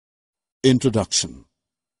Introduction.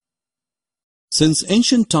 Since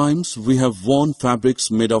ancient times, we have worn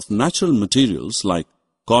fabrics made of natural materials like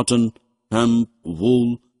cotton, hemp,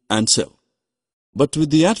 wool, and silk. But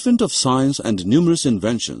with the advent of science and numerous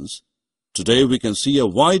inventions, today we can see a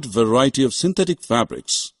wide variety of synthetic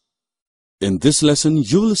fabrics. In this lesson,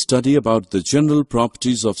 you will study about the general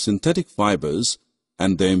properties of synthetic fibers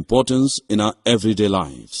and their importance in our everyday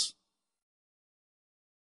lives.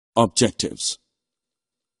 Objectives.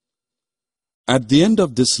 At the end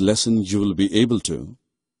of this lesson, you will be able to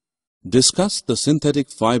discuss the synthetic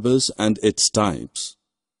fibers and its types,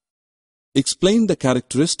 explain the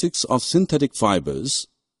characteristics of synthetic fibers,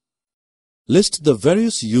 list the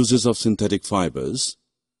various uses of synthetic fibers,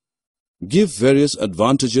 give various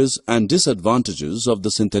advantages and disadvantages of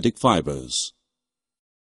the synthetic fibers.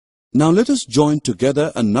 Now let us join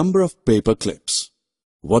together a number of paper clips.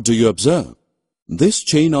 What do you observe? This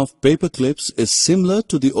chain of paper clips is similar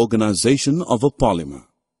to the organization of a polymer.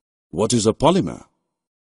 What is a polymer?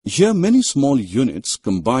 Here many small units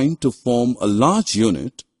combine to form a large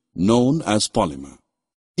unit known as polymer.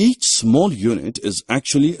 Each small unit is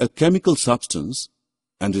actually a chemical substance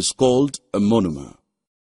and is called a monomer.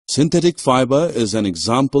 Synthetic fiber is an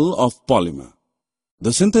example of polymer.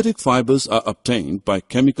 The synthetic fibers are obtained by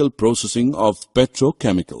chemical processing of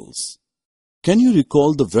petrochemicals. Can you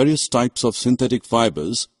recall the various types of synthetic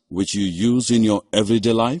fibers which you use in your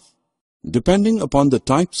everyday life? Depending upon the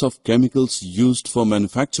types of chemicals used for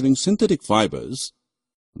manufacturing synthetic fibers,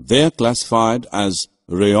 they are classified as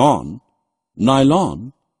rayon,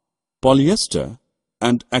 nylon, polyester,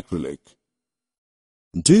 and acrylic.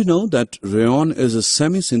 Do you know that rayon is a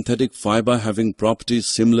semi-synthetic fiber having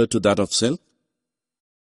properties similar to that of silk?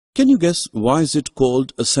 Can you guess why is it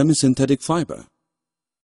called a semi-synthetic fiber?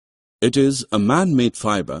 It is a man-made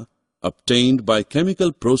fiber obtained by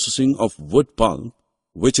chemical processing of wood pulp,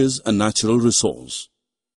 which is a natural resource.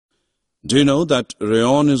 Do you know that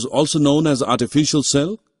rayon is also known as artificial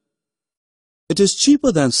silk? It is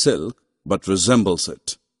cheaper than silk but resembles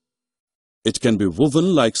it. It can be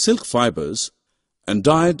woven like silk fibers and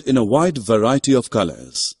dyed in a wide variety of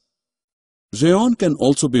colors. Rayon can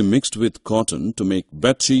also be mixed with cotton to make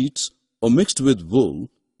bed sheets or mixed with wool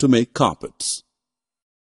to make carpets.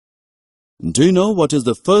 Do you know what is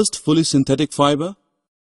the first fully synthetic fiber?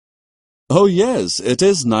 Oh yes, it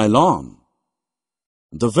is nylon.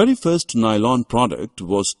 The very first nylon product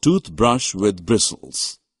was toothbrush with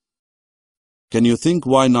bristles. Can you think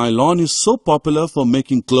why nylon is so popular for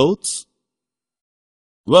making clothes?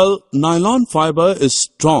 Well, nylon fiber is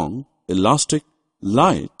strong, elastic,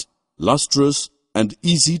 light, lustrous, and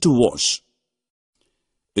easy to wash.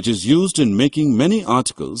 It is used in making many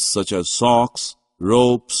articles such as socks,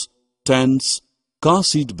 ropes, tents, car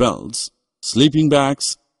seat belts, sleeping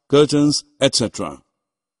bags, curtains, etc.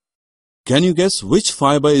 Can you guess which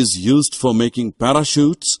fiber is used for making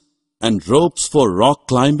parachutes and ropes for rock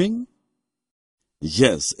climbing?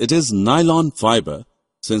 Yes, it is nylon fiber,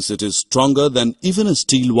 since it is stronger than even a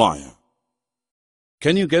steel wire.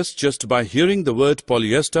 Can you guess just by hearing the word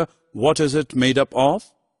polyester, what is it made up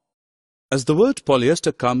of? As the word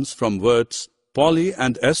polyester comes from words poly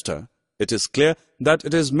and ester, it is clear that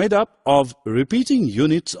it is made up of repeating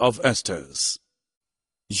units of esters.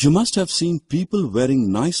 You must have seen people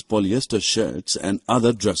wearing nice polyester shirts and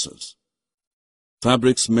other dresses.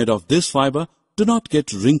 Fabrics made of this fiber do not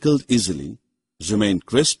get wrinkled easily, remain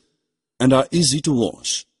crisp, and are easy to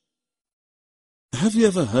wash. Have you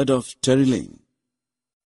ever heard of terylene?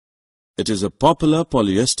 It is a popular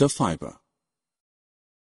polyester fiber.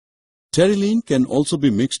 Terylene can also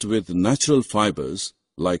be mixed with natural fibers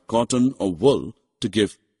like cotton or wool to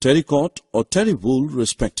give terrycot or terrywool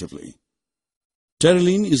respectively.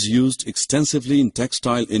 Terylene is used extensively in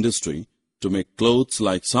textile industry to make clothes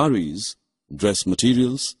like saris, dress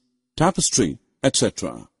materials, tapestry,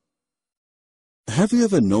 etc. Have you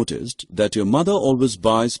ever noticed that your mother always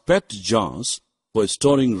buys PET jars for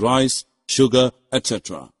storing rice, sugar,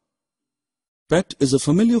 etc.? PET is a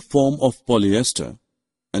familiar form of polyester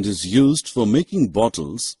and is used for making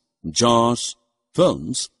bottles, jars,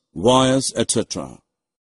 films, wires, etc.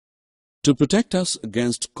 To protect us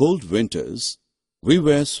against cold winters, we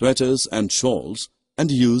wear sweaters and shawls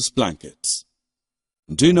and use blankets.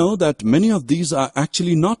 Do you know that many of these are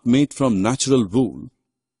actually not made from natural wool,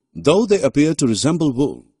 though they appear to resemble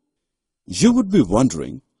wool? You would be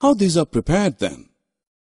wondering how these are prepared then.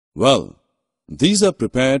 Well, these are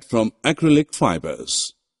prepared from acrylic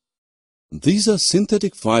fibers. These are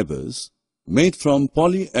synthetic fibers made from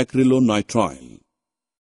polyacrylonitrile.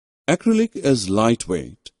 Acrylic is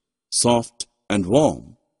lightweight, soft and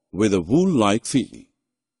warm with a wool-like feel.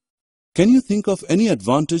 Can you think of any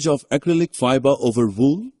advantage of acrylic fiber over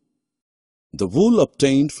wool? The wool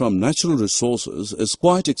obtained from natural resources is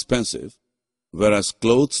quite expensive, whereas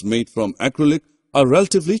clothes made from acrylic are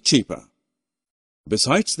relatively cheaper.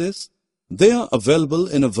 Besides this, they are available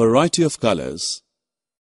in a variety of colors.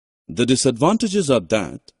 The disadvantages are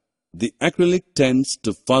that the acrylic tends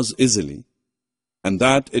to fuzz easily, and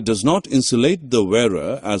that it does not insulate the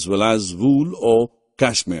wearer as well as wool or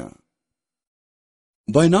cashmere.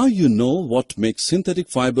 By now you know what makes synthetic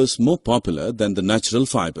fibers more popular than the natural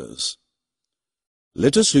fibers.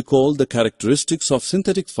 Let us recall the characteristics of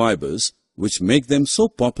synthetic fibers which make them so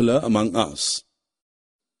popular among us.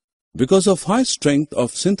 Because of high strength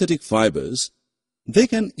of synthetic fibers, they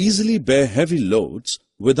can easily bear heavy loads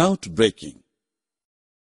without breaking.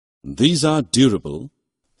 These are durable.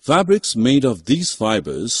 Fabrics made of these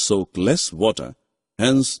fibers soak less water,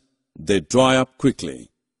 hence they dry up quickly.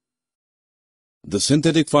 The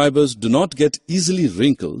synthetic fibers do not get easily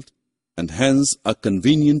wrinkled and hence are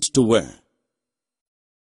convenient to wear.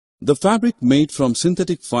 The fabric made from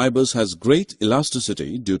synthetic fibers has great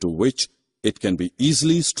elasticity due to which it can be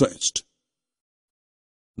easily stretched.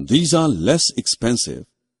 These are less expensive,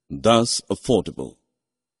 thus affordable.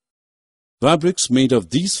 Fabrics made of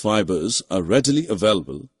these fibers are readily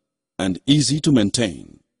available and easy to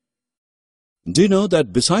maintain. Do you know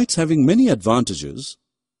that besides having many advantages,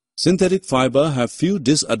 synthetic fiber have few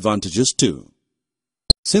disadvantages too?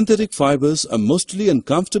 Synthetic fibers are mostly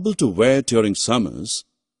uncomfortable to wear during summers,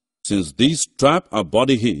 since these trap our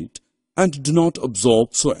body heat and do not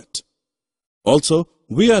absorb sweat. Also,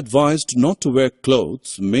 we are advised not to wear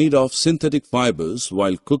clothes made of synthetic fibers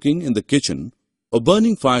while cooking in the kitchen or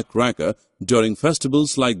burning firecracker during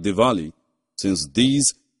festivals like Diwali, since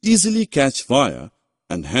these easily catch fire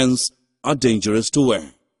and hence are dangerous to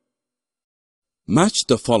wear. Match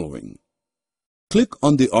the following. Click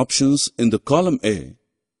on the options in the column A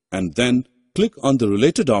and then click on the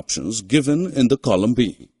related options given in the column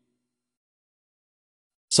B.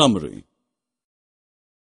 Summary.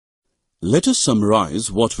 Let us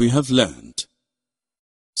summarize what we have learned.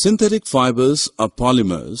 Synthetic fibers are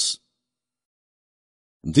polymers.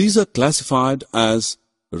 These are classified as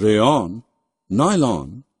rayon,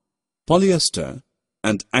 nylon, polyester,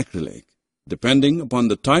 and acrylic, depending upon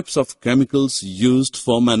the types of chemicals used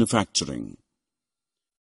for manufacturing.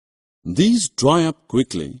 These dry up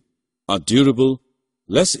quickly, are durable,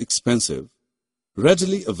 less expensive,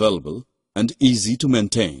 readily available, and easy to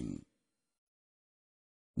maintain.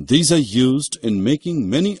 These are used in making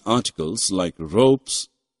many articles like ropes,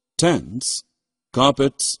 tents,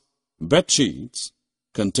 carpets, bed sheets,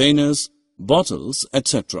 containers, bottles,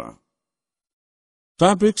 etc.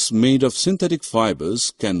 Fabrics made of synthetic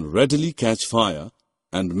fibers can readily catch fire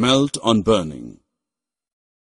and melt on burning.